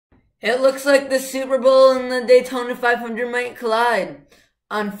It looks like the Super Bowl and the Daytona 500 might collide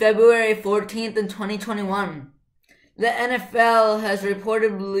on February 14th in 2021. The NFL has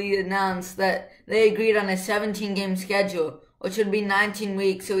reportedly announced that they agreed on a 17-game schedule, which would be 19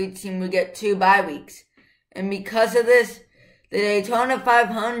 weeks, so each team would get 2 bye weeks. And because of this, the Daytona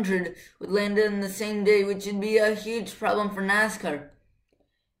 500 would land on the same day, which would be a huge problem for NASCAR.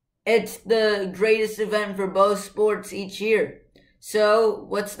 It's the greatest event for both sports each year. So,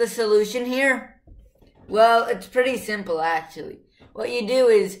 what's the solution here? Well, it's pretty simple actually. What you do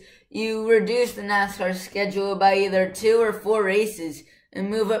is you reduce the NASCAR schedule by either 2 or 4 races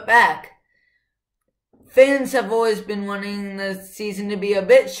and move it back. Fans have always been wanting the season to be a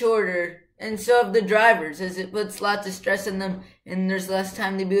bit shorter, and so have the drivers, as it puts lots of stress on them and there's less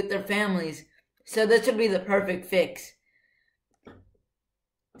time to be with their families. So this would be the perfect fix.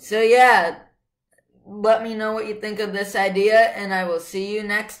 So yeah, let me know what you think of this idea, and I will see you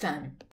next time.